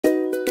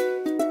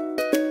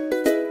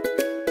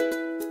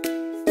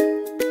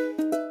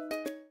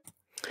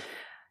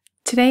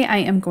Today I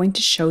am going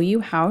to show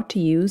you how to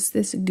use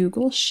this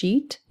Google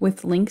Sheet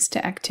with links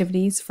to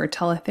activities for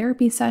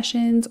teletherapy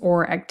sessions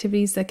or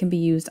activities that can be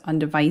used on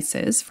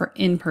devices for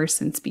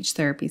in-person speech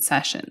therapy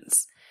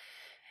sessions.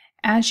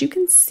 As you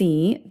can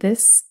see,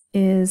 this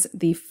is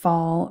the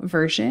fall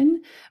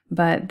version,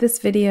 but this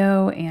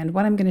video and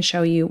what I'm going to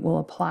show you will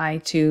apply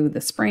to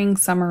the spring,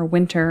 summer,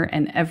 winter,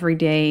 and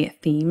everyday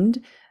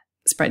themed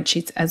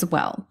spreadsheets as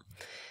well.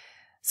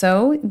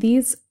 So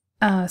these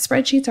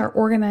spreadsheets are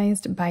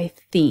organized by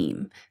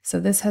theme. So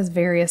this has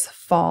various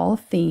fall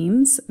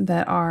themes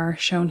that are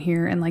shown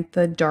here in like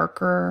the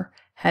darker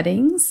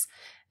headings.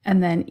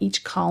 And then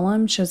each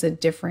column shows a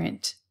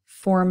different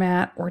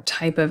format or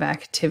type of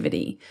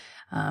activity.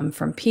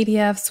 From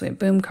PDFs, we have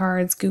boom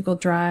cards, Google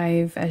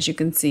Drive, as you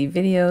can see,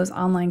 videos,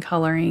 online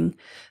coloring.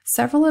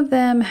 Several of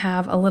them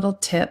have a little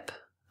tip,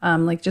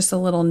 like just a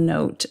little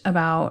note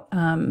about,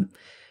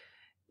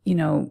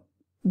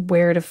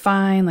 where to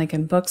find, like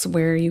in books,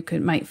 where you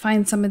might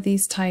find some of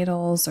these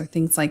titles or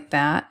things like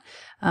that.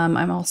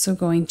 I'm also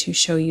going to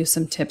show you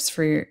some tips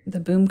for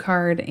the boom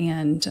card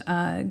and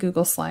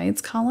Google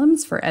Slides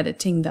columns for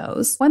editing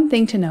those. One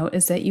thing to note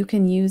is that you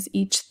can use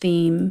each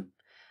theme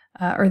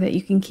or that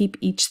you can keep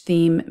each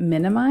theme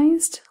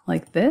minimized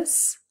like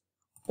this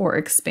or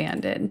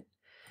expanded.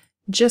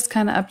 Just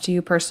kind of up to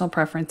you, personal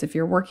preference. If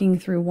you're working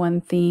through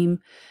one theme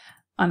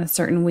on a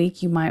certain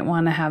week, you might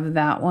want to have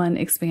that one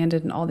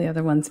expanded and all the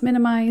other ones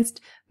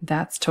minimized.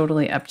 That's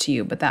totally up to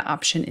you, but that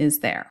option is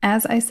there.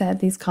 As I said,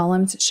 these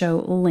columns show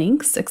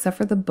links, except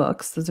for the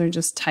books. Those are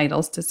just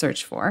titles to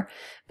search for,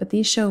 but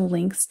these show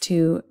links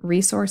to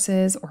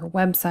resources or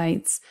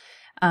websites.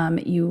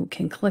 You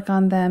can click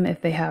on them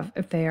if they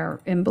are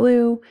in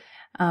blue.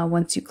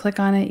 Once you click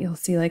on it, you'll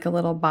see like a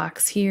little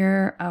box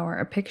here or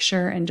a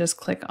picture, and just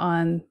click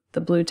on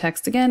the blue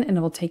text again, and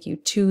it will take you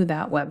to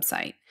that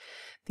website.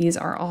 These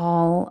are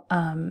all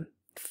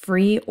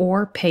free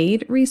or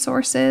paid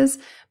resources,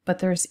 but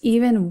there's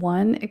even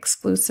one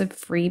exclusive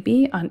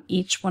freebie on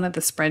each one of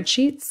the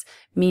spreadsheets,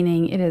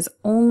 meaning it is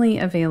only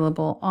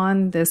available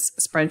on this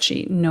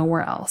spreadsheet,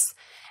 nowhere else.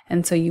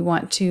 And so you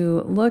want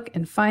to look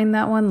and find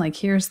that one, like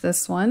here's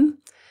this one,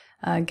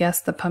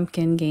 Guess the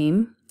Pumpkin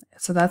Game.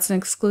 So that's an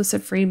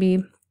exclusive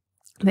freebie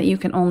that you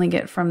can only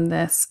get from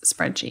this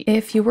spreadsheet.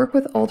 If you work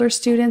with older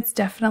students,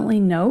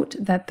 definitely note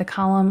that the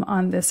column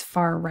on this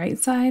far right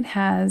side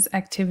has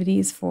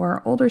activities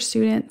for older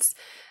students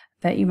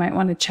that you might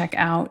want to check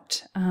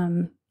out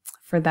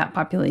for that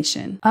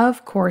population.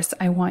 Of course,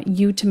 I want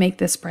you to make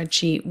this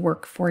spreadsheet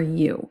work for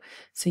you.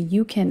 So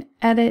you can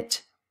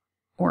edit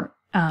or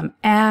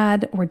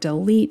add or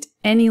delete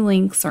any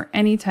links or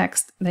any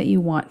text that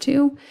you want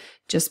to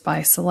just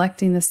by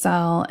selecting the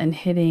cell and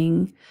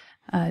hitting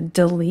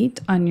delete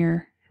on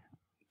your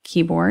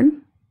keyboard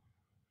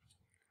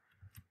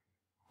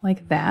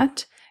like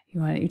that.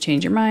 You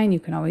change your mind, you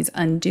can always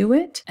undo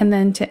it. And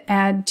then to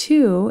add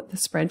to the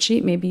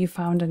spreadsheet, maybe you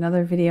found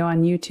another video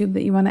on YouTube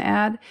that you want to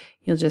add,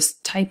 you'll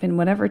just type in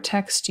whatever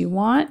text you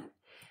want,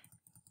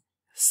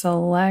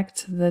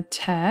 select the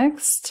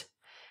text,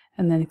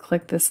 and then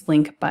click this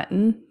link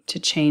button to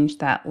change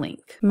that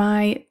link.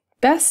 My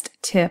best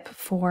tip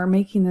for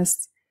making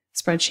this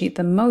spreadsheet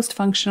the most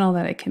functional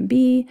that it can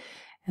be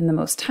and the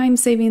most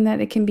time-saving that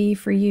it can be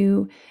for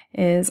you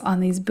is on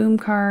these boom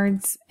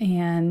cards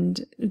and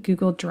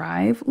Google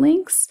Drive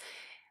links.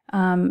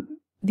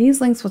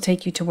 These links will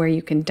take you to where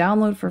you can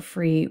download for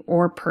free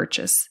or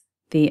purchase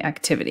the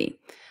activity.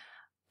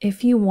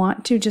 If you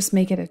want to just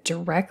make it a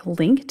direct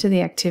link to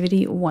the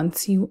activity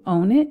once you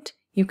own it,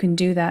 you can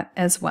do that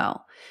as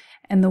well.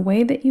 And the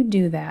way that you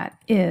do that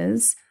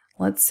is,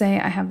 let's say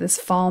I have this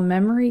fall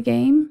memory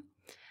game.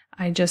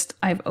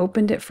 I've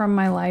opened it from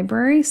my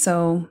library.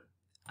 So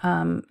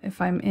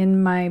if I'm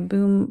in my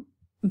boom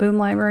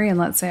library and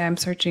let's say I'm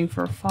searching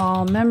for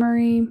fall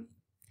memory,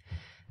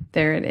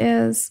 there it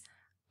is.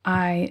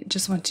 I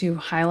just want to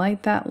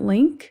highlight that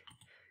link,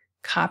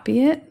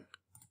 copy it,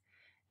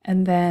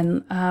 and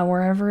then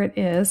wherever it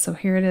is, so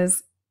here it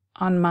is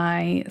on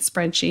my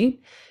spreadsheet,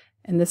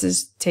 and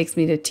this takes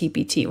me to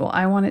TPT. Well,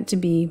 I want it to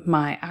be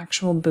my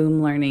actual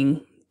Boom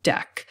Learning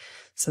deck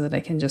so that I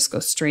can just go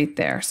straight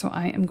there. So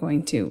I am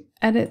going to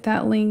edit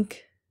that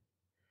link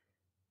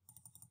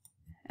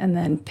and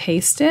then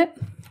paste it.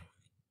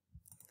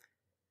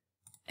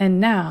 And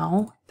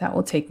now that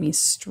will take me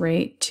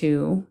straight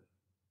to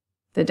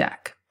the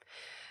deck.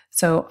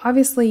 So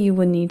obviously you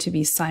would need to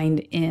be signed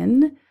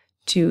in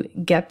to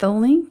get the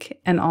link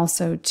and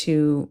also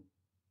to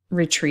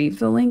retrieve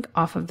the link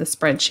off of the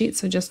spreadsheet.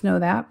 So just know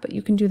that, but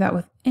you can do that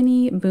with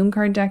any boom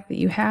card deck that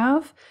you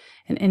have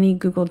and any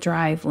Google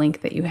Drive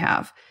link that you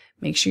have.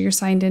 Make sure you're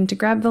signed in to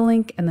grab the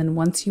link. And then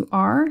once you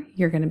are,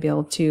 you're going to be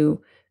able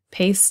to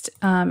paste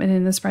it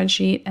in the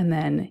spreadsheet and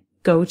then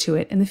go to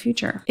it in the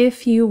future.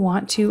 If you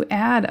want to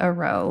add a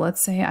row,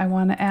 let's say I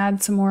want to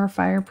add some more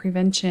fire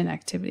prevention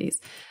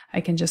activities,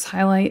 I can just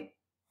highlight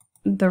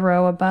the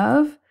row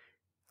above,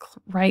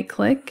 right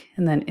click,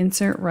 and then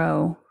insert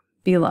row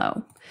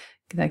below.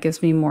 That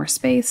gives me more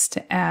space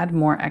to add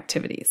more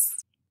activities.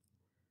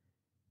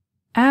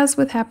 As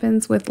what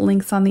happens with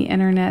links on the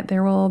internet,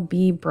 there will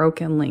be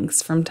broken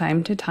links from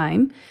time to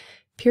time.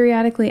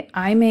 Periodically,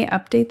 I may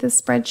update this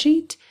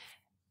spreadsheet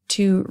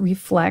to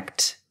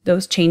reflect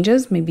those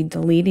changes, maybe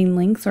deleting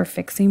links or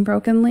fixing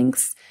broken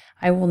links.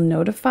 I will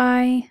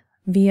notify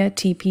via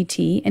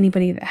TPT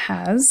anybody that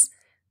has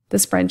the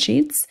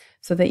spreadsheets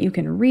so that you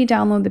can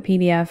re-download the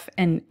PDF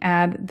and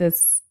add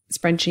this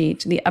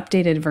spreadsheet, the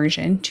updated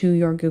version, to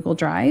your Google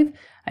Drive.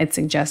 I'd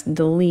suggest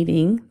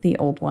deleting the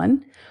old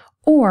one.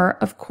 Or,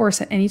 of course,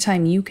 at any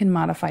time you can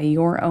modify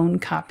your own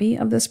copy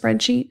of the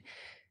spreadsheet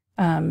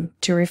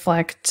to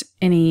reflect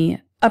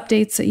any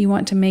updates that you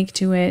want to make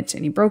to it,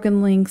 any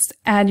broken links,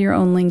 add your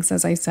own links,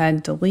 as I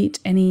said, delete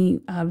any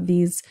of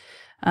these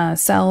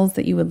cells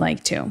that you would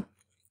like to.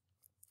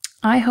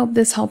 I hope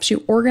this helps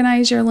you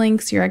organize your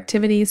links, your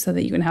activities, so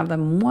that you can have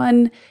them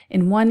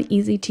in one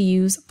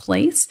easy-to-use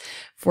place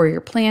for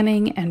your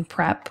planning and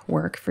prep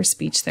work for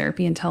speech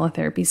therapy and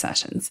teletherapy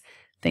sessions.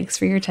 Thanks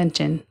for your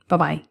attention.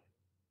 Bye-bye.